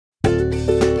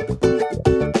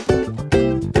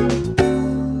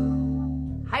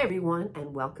everyone,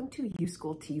 and welcome to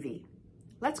Uschool TV.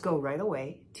 Let's go right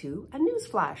away to a news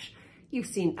flash. You've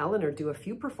seen Eleanor do a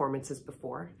few performances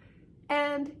before,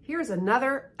 and here's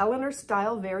another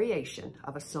Eleanor-style variation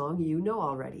of a song you know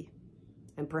already.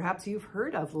 And perhaps you've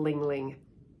heard of Ling Ling.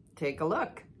 Take a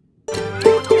look.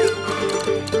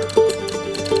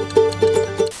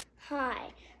 Hi,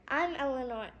 I'm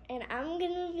Eleanor, and I'm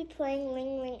going to be playing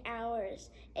Ling Ling Hours,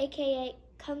 aka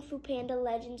Kung Fu Panda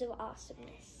Legends of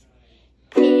Awesomeness.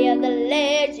 Hear the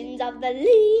legends of the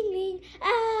Ling Ling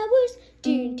Hours.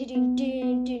 Dun dun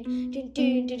dun dun dun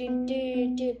dun dun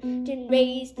dun dun dun.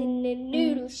 Raised in a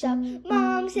noodle shop,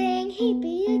 Mom saying he'd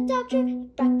be a doctor.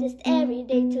 Practiced every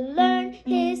day to learn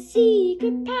his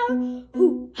secret power.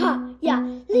 Hoo ha ya,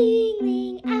 Ling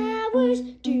Ling Hours.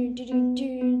 Dun dun dun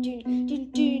dun dun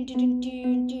dun dun dun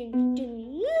dun dun dun.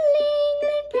 Ling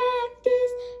Ling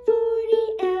practice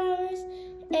 40 hours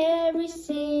every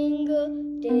single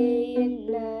day and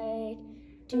night.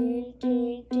 Dun,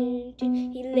 dun, dun, dun.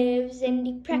 He lives and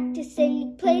he practices and he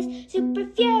plays super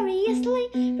furiously.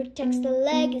 Protects the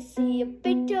legacy of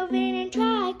Beethoven and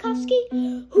Tchaikovsky.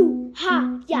 Hoo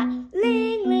ha ya,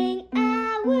 Ling Ling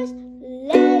Hours.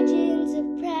 Legends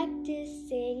of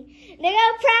practicing. They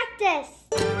go practice.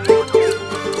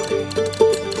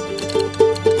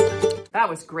 That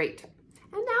was great.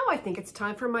 And now I think it's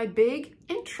time for my big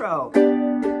intro.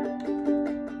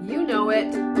 You know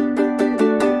it.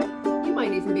 You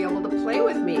might even be able to play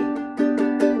with me.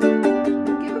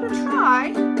 Give it a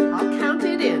try. I'll count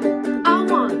it in.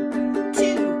 1,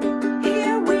 2,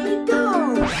 here we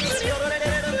go.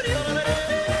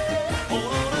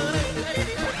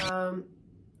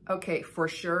 Okay, for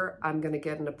sure, I'm gonna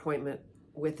get an appointment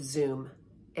with Zoom,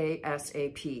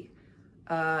 ASAP.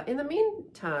 In the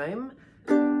meantime,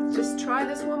 just try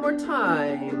this one more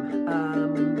time.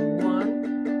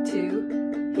 1,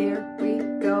 2, here we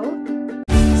go.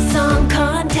 Song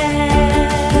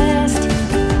contest,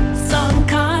 song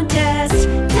contest.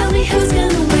 Tell me who's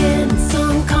gonna win.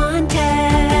 Song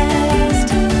contest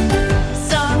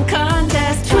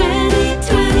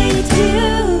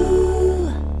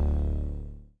 2022.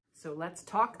 So let's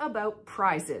talk about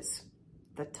prizes.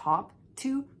 The top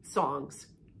 2 songs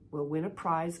will win a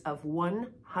prize of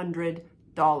 $100.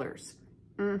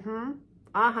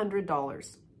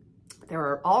 $100. There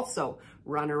are also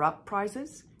runner-up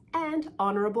prizes and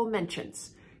honorable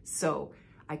mentions. So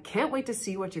I can't wait to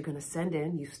see what you're going to send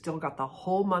in. You've still got the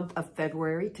whole month of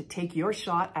February to take your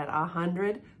shot at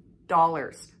 $100.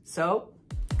 So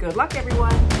good luck,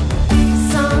 everyone.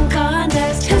 Song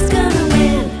contest, who's gonna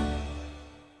win?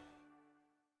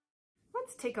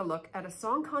 Let's take a look at a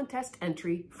song contest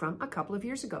entry from a couple of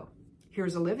years ago.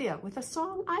 Here's Olivia with a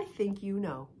song I think you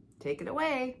know. Take it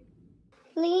away.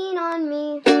 Lean on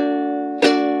me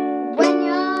when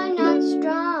you're not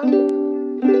strong.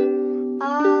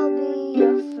 I'll be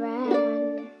your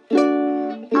friend.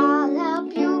 I'll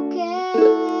help you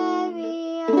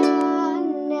carry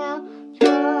on now,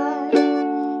 but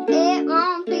it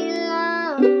won't be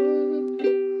long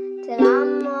till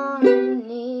I'm on a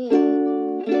knee.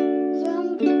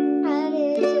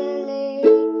 Somebody to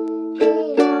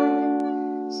lean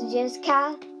on. So just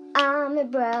call on me,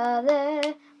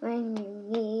 brother, when you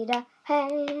need a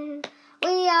hand.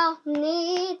 We all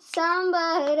need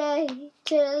somebody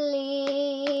to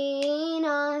lean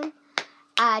on.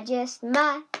 I just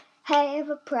might have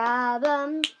a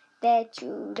problem that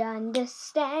you'd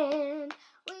understand.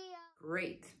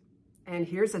 Great. And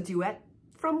here's a duet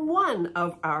from one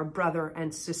of our brother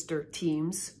and sister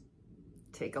teams.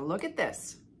 Take a look at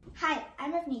this. Hi,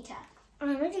 I'm Avnita.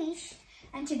 I'm Radish.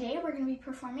 And today we're going to be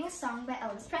performing a song by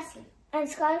Elvis Presley. And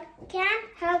it's called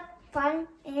Can't Help Falling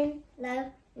in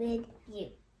Love with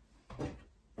You.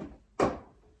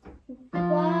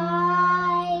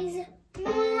 Wise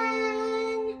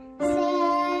man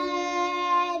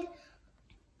said,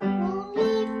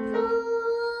 only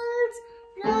fools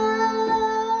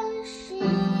rushing,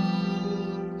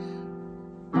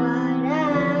 but I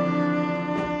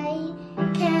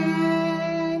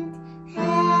can't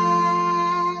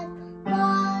help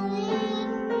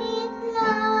falling in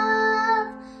love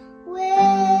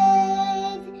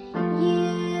with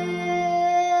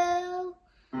you.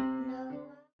 No.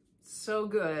 So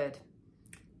good.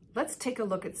 Let's take a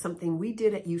look at something we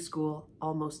did at Uschool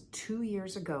almost 2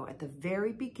 years ago at the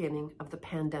very beginning of the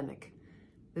pandemic.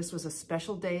 This was a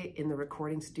special day in the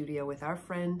recording studio with our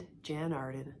friend Jan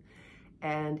Arden.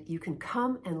 And you can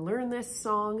come and learn this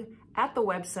song at the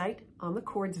website on the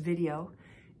chords video.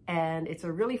 And it's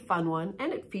a really fun one,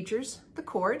 and it features the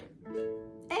chord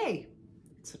A.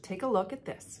 So take a look at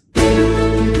this.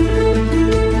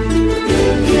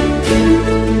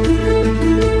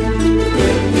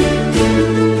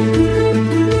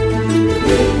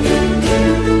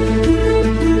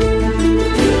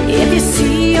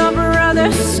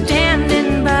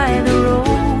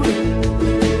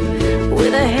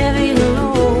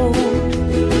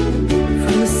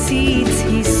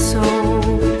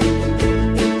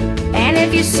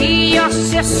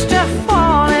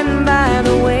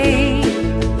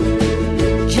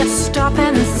 stop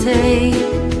and say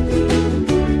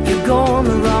you're going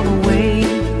the wrong way.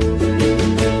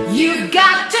 You've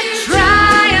got to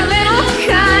try a little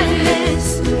kindness,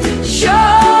 show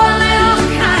a little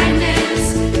kindness,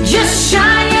 just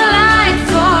shine your light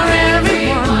for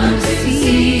everyone to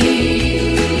see.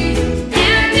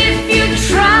 And if you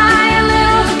try a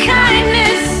little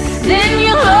kindness, then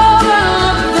you'll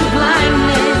overlook the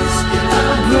blindness of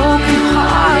a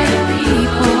broken-hearted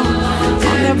people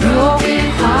on their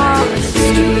broken-hearted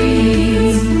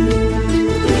street.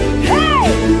 Hey!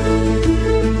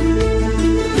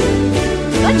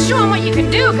 Let's show them what you can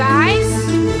do, guys.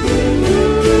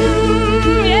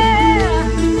 Yeah.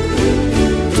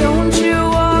 Don't you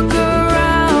walk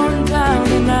around down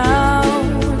and out,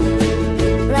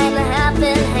 Lend a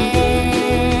helping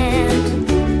hand.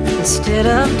 instead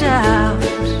of doubt,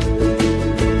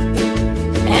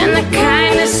 and the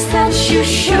kindness that you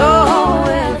show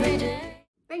every day.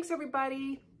 Thanks,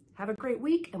 everybody. Have a great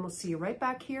week, and we'll see you right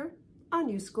back here on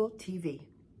Uschool TV.